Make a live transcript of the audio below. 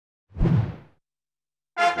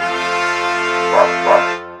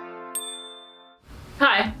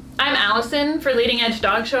Allison for Leading Edge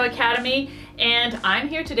Dog Show Academy, and I'm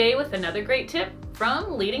here today with another great tip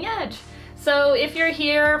from Leading Edge. So if you're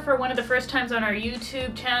here for one of the first times on our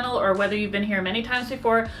YouTube channel, or whether you've been here many times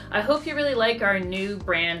before, I hope you really like our new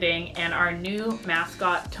branding and our new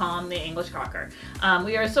mascot, Tom the English Cocker.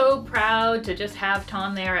 We are so proud to just have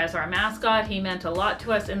Tom there as our mascot. He meant a lot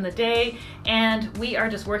to us in the day, and we are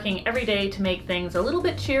just working every day to make things a little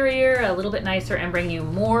bit cheerier, a little bit nicer, and bring you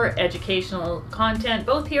more educational content,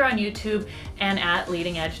 both here on YouTube and at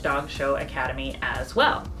Leading Edge Dog Show Academy as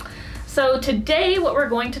well. So today what we're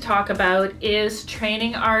going to talk about is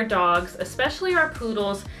training our dogs, especially our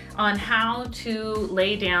poodles, on how to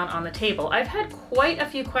lay down on the table. I've had quite a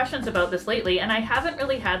few questions about this lately, and I haven't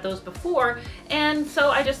really had those before, and so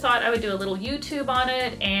I just thought I would do a little YouTube on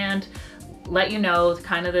it and let you know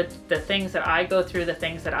kind of the things that I go through, the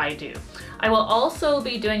things that I do. I will also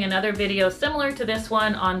be doing another video similar to this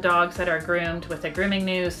one on dogs that are groomed with a grooming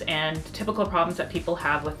noose and typical problems that people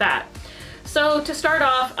have with that. So to start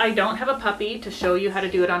off, I don't have a puppy to show you how to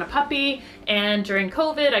do it on a puppy, and during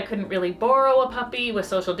COVID I couldn't really borrow a puppy with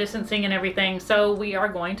social distancing and everything, so we are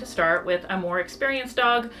going to start with a more experienced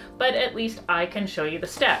dog, but at least I can show you the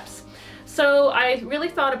steps. So I really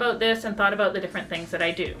thought about this and thought about the different things that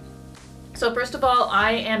I do. So first of all,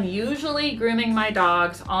 I am usually grooming my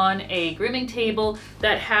dogs on a grooming table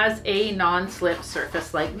that has a non-slip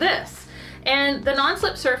surface like this. And the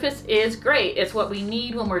non-slip surface is great. It's what we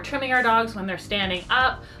need when we're trimming our dogs when they're standing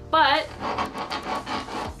up, but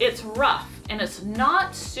it's rough and it's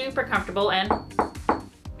not super comfortable and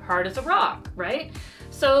hard as a rock, right?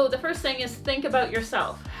 So the first thing is think about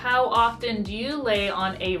yourself. How often do you lay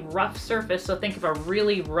on a rough surface? So think of a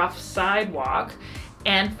really rough sidewalk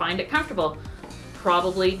and find it comfortable.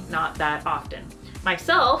 Probably not that often.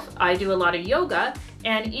 Myself, I do a lot of yoga,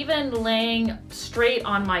 and even laying straight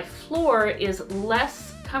on my floor is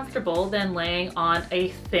less comfortable than laying on a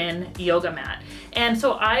thin yoga mat. And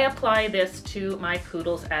so I apply this to my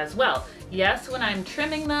poodles as well. Yes, when I'm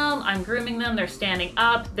trimming them, I'm grooming them, they're standing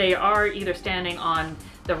up, they are either standing on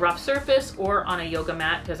the rough surface or on a yoga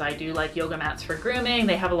mat, because I do like yoga mats for grooming.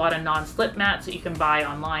 They have a lot of non-slip mats that you can buy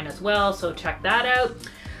online as well, so check that out.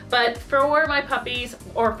 But for my puppies,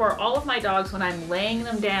 or for all of my dogs, when I'm laying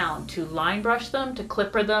them down to line brush them, to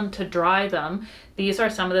clipper them, to dry them, these are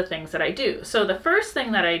some of the things that I do. So the first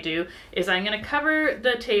thing that I do is I'm gonna cover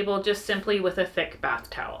the table just simply with a thick bath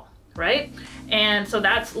towel, right? And so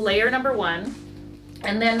that's layer number one.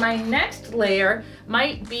 And then my next layer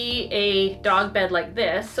might be a dog bed like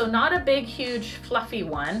this. So not a big, huge, fluffy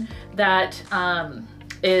one that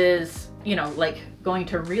is, you know, like going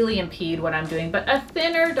to really impede what I'm doing, but a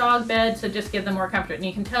thinner dog bed to just give them more comfort. And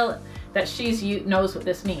you can tell that knows what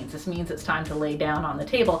this means. This means it's time to lay down on the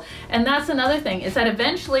table. And that's another thing, is that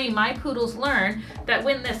eventually my poodles learn that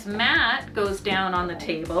when this mat goes down on the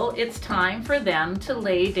table, it's time for them to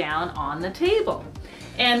lay down on the table.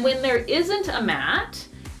 And when there isn't a mat,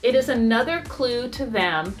 it is another clue to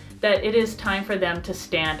them that it is time for them to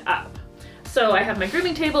stand up. So I have my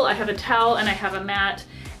grooming table, I have a towel, and I have a mat.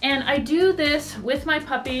 And I do this with my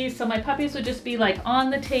puppies. So my puppies would just be like on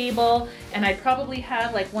the table, and I'd probably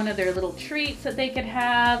have like one of their little treats that they could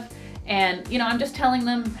have. And you know, I'm just telling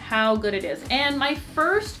them how good it is. And my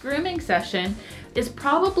first grooming session is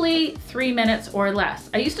probably 3 minutes or less.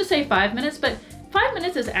 I used to say 5 minutes, but 5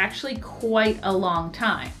 minutes is actually quite a long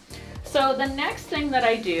time. So the next thing that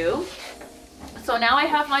I do, so now I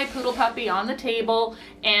have my poodle puppy on the table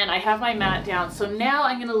and I have my mat down. So now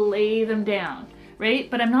I'm gonna lay them down.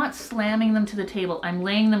 Right? But I'm not slamming them to the table. I'm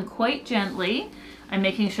laying them quite gently. I'm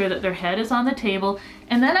making sure that their head is on the table.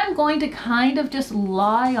 And then I'm going to kind of just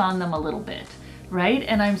lie on them a little bit, right?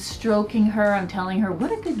 And I'm stroking her. I'm telling her,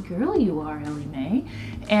 what a good girl you are, Ellie Mae.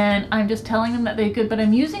 And I'm just telling them that they're good, but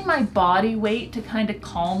I'm using my body weight to kind of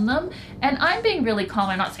calm them. And I'm being really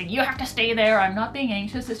calm. I'm not saying, you have to stay there. I'm not being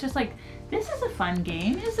anxious. It's just like, this is a fun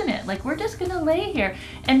game, isn't it? Like, we're just gonna lay here.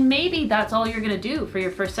 And maybe that's all you're gonna do for your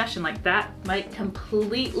first session. Like, that might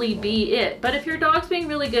completely be it. But if your dog's being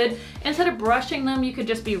really good, instead of brushing them, you could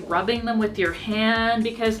just be rubbing them with your hand,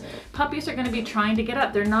 because puppies are gonna be trying to get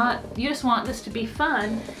up. They're not, you just want this to be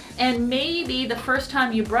fun. And maybe the first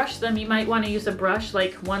time you brush them, you might wanna use a brush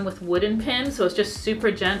like one with wooden pins, so it's just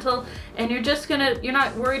super gentle. And you're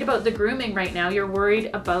not worried about the grooming right now, you're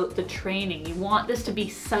worried about the training. You want this to be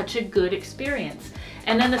such a good experience.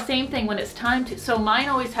 And then the same thing when it's time to, so mine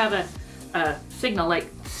always have a signal like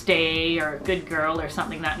stay or good girl or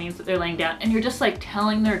something. That means that they're laying down, and you're just like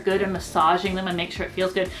telling they're good and massaging them and make sure it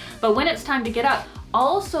feels good. But when it's time to get up,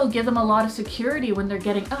 also give them a lot of security when they're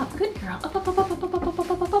getting up. Good girl, up, up, up, up, up, up, up,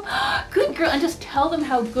 up, up, up, up. Good girl, and just tell them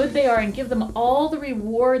how good they are and give them all the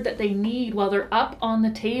reward that they need while they're up on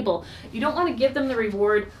the table. You don't want to give them the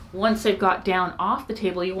reward once they've got down off the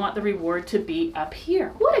table. You want the reward to be up here.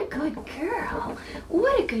 What a good girl.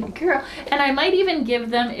 What a good girl. And I might even give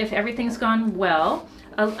them, if everything's gone well,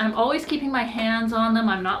 I'm always keeping my hands on them.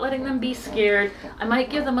 I'm not letting them be scared. I might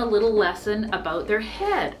give them a little lesson about their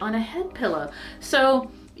head on a head pillow.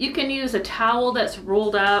 So you can use a towel that's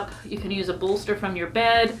rolled up. You can use a bolster from your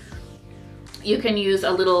bed. You can use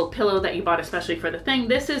a little pillow that you bought especially for the thing.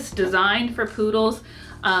 This is designed for poodles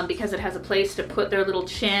because it has a place to put their little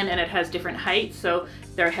chin, and it has different heights. So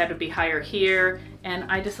their head would be higher here. And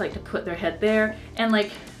I just like to put their head there.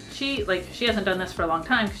 And she hasn't done this for a long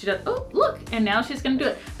time because she does, oh, look, and now she's gonna do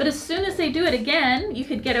it. But as soon as they do it again, you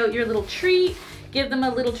could get out your little treat, give them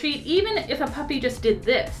a little treat. Even if a puppy just did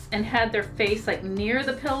this and had their face like near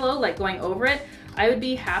the pillow, like going over it, I would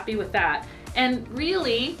be happy with that. And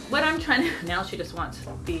really what I'm trying to, now she just wants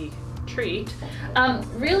the treat.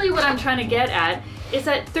 Really what I'm trying to get at is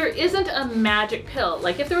that there isn't a magic pill.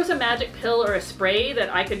 Like if there was a magic pill or a spray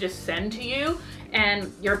that I could just send to you,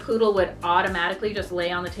 and your poodle would automatically just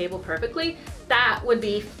lay on the table perfectly, that would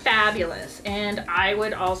be fabulous. And I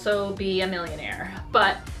would also be a millionaire,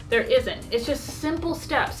 but there isn't. It's just simple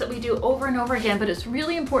steps that we do over and over again, but it's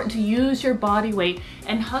really important to use your body weight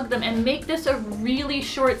and hug them and make this a really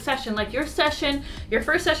short session. Like your session, your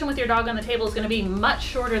first session with your dog on the table is gonna be much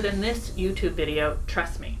shorter than this YouTube video,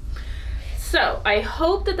 trust me. So I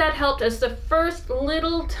hope that that helped as the first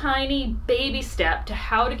little tiny baby step to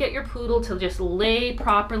how to get your poodle to just lay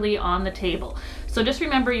properly on the table. So just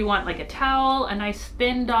remember, you want like a towel, a nice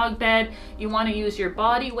thin dog bed. You want to use your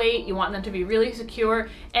body weight. You want them to be really secure.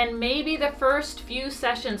 And maybe the first few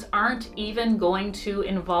sessions aren't even going to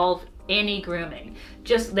involve any grooming,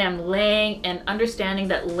 just them laying and understanding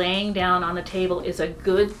that laying down on the table is a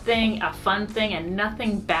good thing, a fun thing, and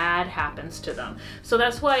nothing bad happens to them. So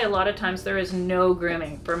that's why a lot of times there is no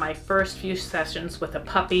grooming for my first few sessions with a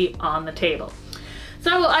puppy on the table.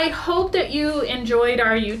 So I hope that you enjoyed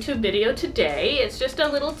our YouTube video today. It's just a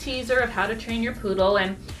little teaser of how to train your poodle.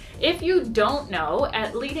 And if you don't know,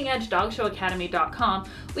 at leadingedgedogshow.academy.com,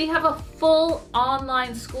 we have a full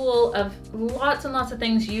online school of lots and lots of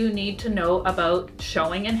things you need to know about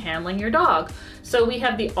showing and handling your dog. So we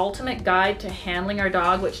have the ultimate guide to handling our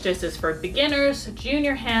dog, which just is for beginners,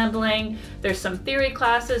 junior handling. There's some theory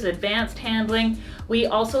classes, advanced handling. We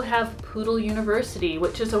also have Poodle University,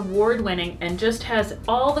 which is award-winning and just has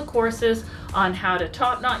all the courses on how to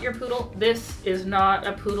top knot your poodle. This is not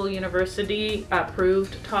a Poodle University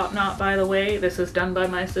approved top knot, by the way. This is done by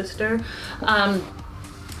my sister.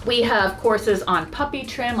 We have courses on puppy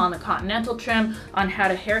trim, on the continental trim, on how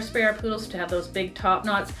to hairspray our poodles to have those big top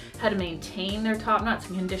knots, how to maintain their top knots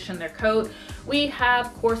and condition their coat. We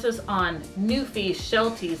have courses on Newfies,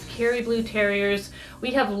 Shelties, Kerry Blue Terriers. We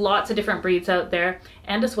have lots of different breeds out there.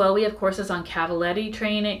 And as well, we have courses on Cavaletti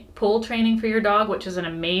training, pull training for your dog, which is an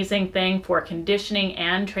amazing thing for conditioning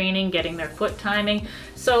and training, getting their foot timing.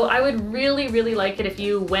 So I would really, really like it if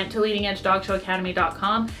you went to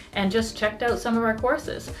leadingedgedogshow.academy.com and just checked out some of our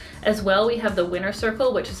courses. As well, we have the Winner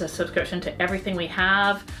Circle, which is a subscription to everything we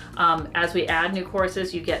have. As we add new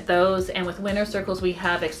courses, you get those. And with Winner Circles, we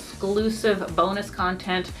have exclusive bonus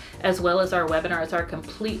content, as well as our webinars are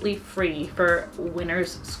completely free for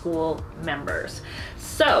Winners School members.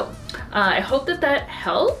 So I hope that that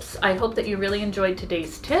helps. I hope that you really enjoyed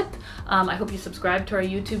today's tip. I hope you subscribe to our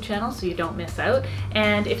YouTube channel so you don't miss out.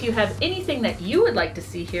 And if you have anything that you would like to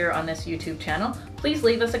see here on this YouTube channel, please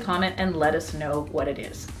leave us a comment and let us know what it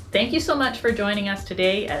is. Thank you so much for joining us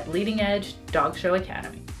today at Leading Edge Dog Show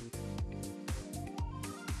Academy.